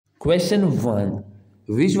Question 1.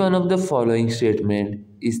 Which one of the following statement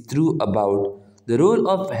is true about the role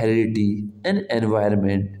of heredity and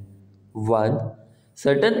environment? 1.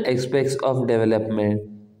 Certain aspects of development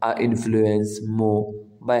are influenced more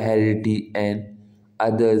by heredity and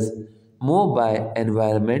others more by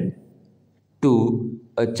environment. 2.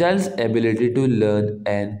 A child's ability to learn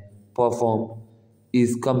and perform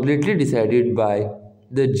is completely decided by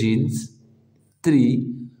the genes.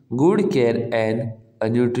 3. Good care and a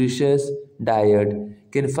nutritious diet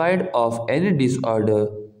can fight off any disorder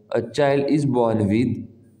a child is born with.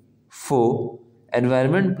 4.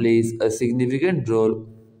 Environment plays a significant role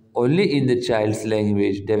only in the child's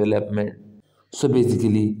language development. So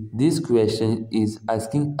basically, this question is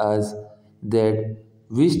asking us that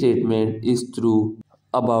which statement is true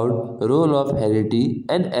about role of heredity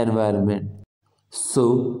and environment.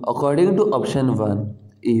 So, according to option 1,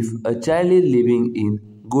 if a child is living in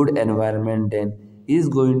good environment, then he is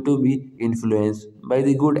going to be influenced by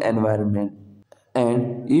the good environment.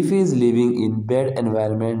 And if he is living in bad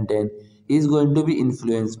environment, then he is going to be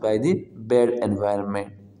influenced by the bad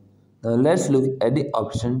environment. Now let's look at the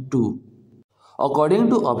option 2. According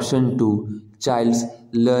to option 2, child's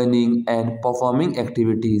learning and performing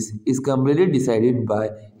activities is completely decided by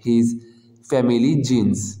his family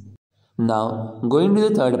genes. Now, going to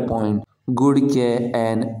the third point, good care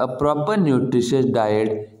and a proper nutritious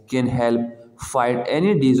diet can help fight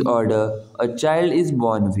any disorder a child is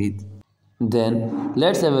born with. Then,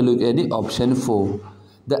 let's have a look at the option 4.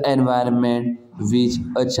 The environment which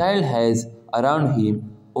a child has around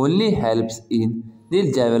him only helps in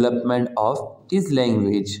the development of his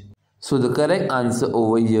language. So, the correct answer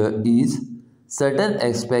over here is certain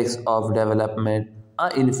aspects of development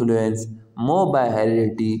are influenced more by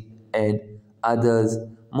heredity and others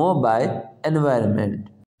more by environment.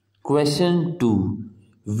 Question 2.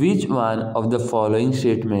 Which one of the following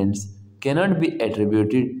statements cannot be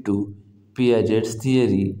attributed to Piaget's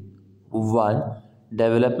theory? 1.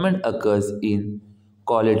 Development occurs in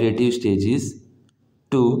qualitative stages.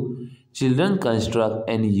 2. Children construct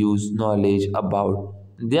and use knowledge about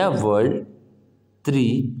their world.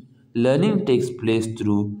 3. Learning takes place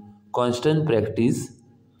through constant practice.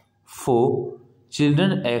 4.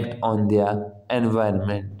 Children act on their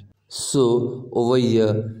environment. So, over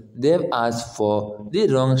here, they have asked for the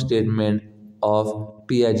wrong statement of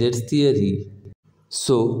Piaget's theory.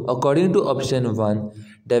 So, according to option 1,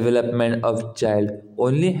 development of child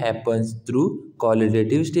only happens through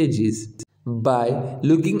qualitative stages. By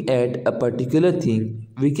looking at a particular thing,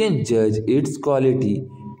 we can judge its quality.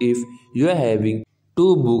 If you are having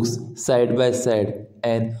two books side by side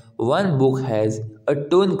and one book has a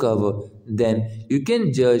torn cover, then you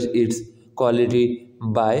can judge its quality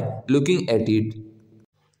by looking at it.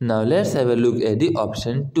 Now let's have a look at the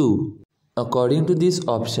option 2. According to this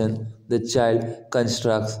option, the child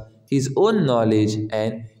constructs his own knowledge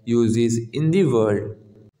and uses in the world.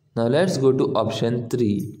 Now let's go to option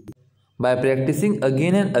 3. By practicing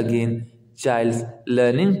again and again, child's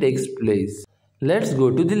learning takes place. Let's go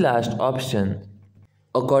to the last option.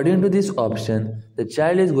 According to this option, the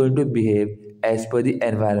child is going to behave as per the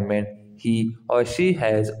environment he or she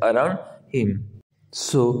has around him.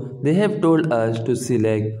 So, they have told us to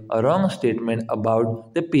select a wrong statement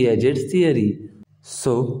about the Piaget's theory.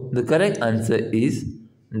 So, the correct answer is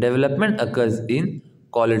development occurs in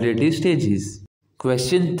qualitative stages.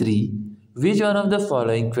 Question 3. Which one of the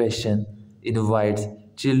following question invites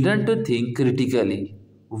children to think critically?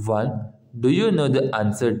 1. Do you know the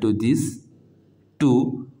answer to this?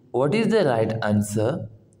 2. What is the right answer?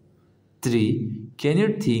 3. Can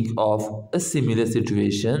you think of a similar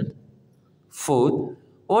situation? 4.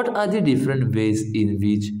 What are the different ways in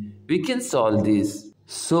which we can solve this?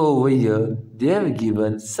 So over here, they have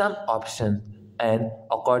given some options, and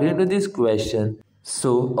according to this question,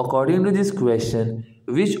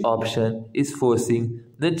 which option is forcing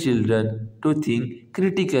the children to think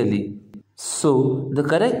critically? So the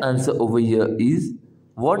correct answer over here is,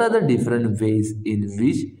 what are the different ways in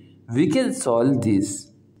which we can solve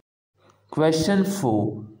this? Question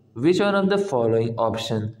 4. Which one of the following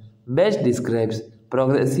option best describes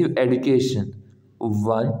progressive education?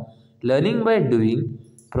 1. Learning by doing,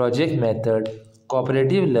 project method,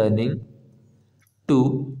 cooperative learning.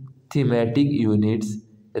 2. Thematic units,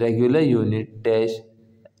 regular unit, test,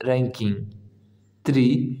 ranking.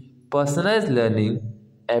 3. Personalized learning,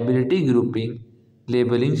 ability grouping,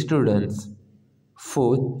 labeling students.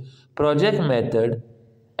 4. Project method,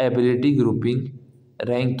 ability grouping,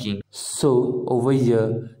 ranking. So over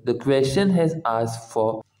here, the question has asked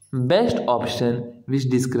for best option which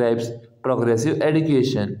describes progressive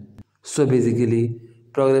education. So basically,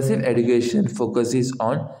 progressive education focuses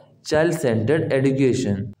on child-centered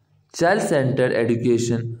education. Child-centered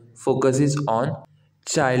education focuses on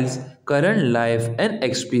child's current life and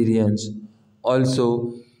experience.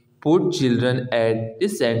 Also, put children at the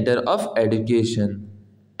center of education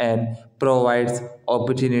and provides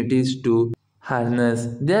opportunities to harness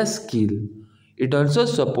their skill. It also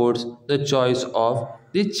supports the choice of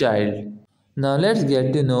the child. Now let's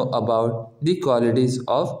get to know about the qualities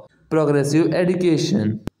of progressive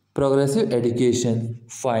education. Progressive education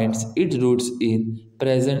finds its roots in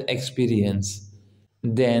present experience,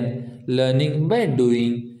 then learning by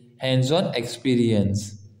doing, hands-on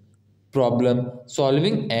experience, problem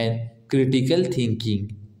solving and critical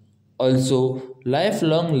thinking. Also,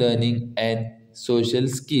 lifelong learning and social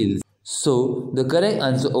skills. So, the correct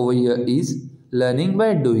answer over here is learning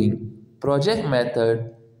by doing, project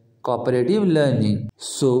method, cooperative learning.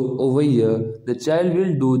 So, over here, the child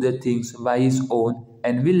will do the things by his own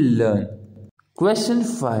and will learn. Question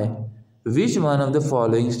 5. Which one of the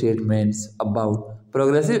following statements about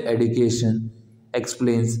progressive education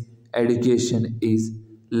explains education is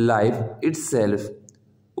life itself?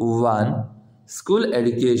 1. School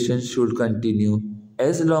education should continue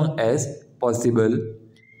as long as possible.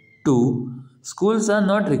 2. Schools are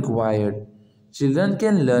not required. Children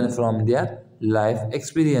can learn from their life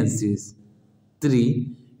experiences.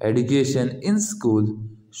 3. Education in school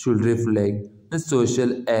should reflect the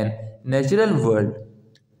social and natural world.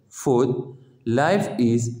 4th, life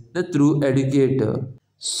is the true educator.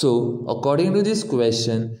 So, according to this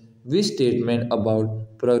question, which statement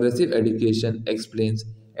about progressive education explains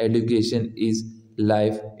education is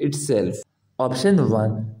life itself? Option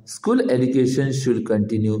 1. School education should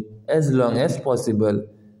continue as long as possible.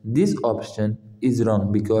 This option is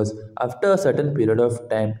wrong because after a certain period of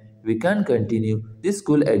time, we can't continue the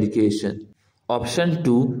school education. Option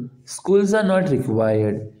 2. Schools are not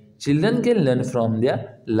required. Children can learn from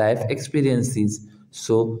their life experiences.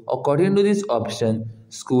 So, according to this option,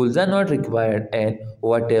 schools are not required and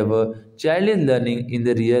whatever child is learning in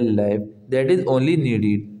the real life, that is only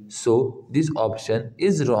needed. So, this option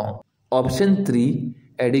is wrong. Option 3.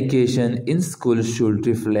 Education in school should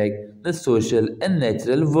reflect the social and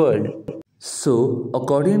natural world. So,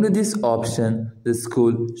 according to this option, the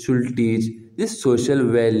school should teach the social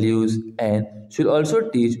values and should also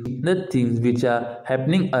teach the things which are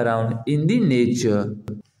happening around in the nature.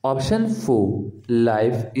 Option 4.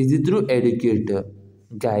 Life is the true educator.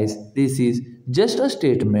 Guys, this is just a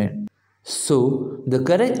statement. So, the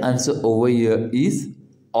correct answer over here is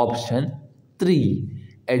option 3.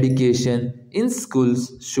 Education in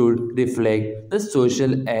schools should reflect the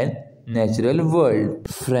social and natural world.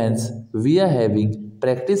 Friends, we are having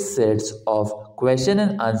practice sets of question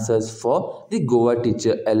and answers for the Goa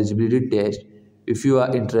Teacher Eligibility Test. If you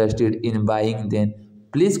are interested in buying them,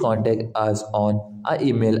 please contact us on our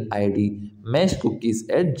email ID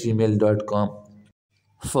meshcookies@gmail.com.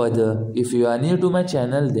 Further, if you are new to my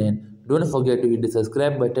channel, then don't forget to hit the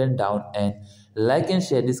subscribe button down and like and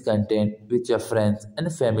share this content with your friends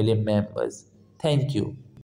and family members. Thank you.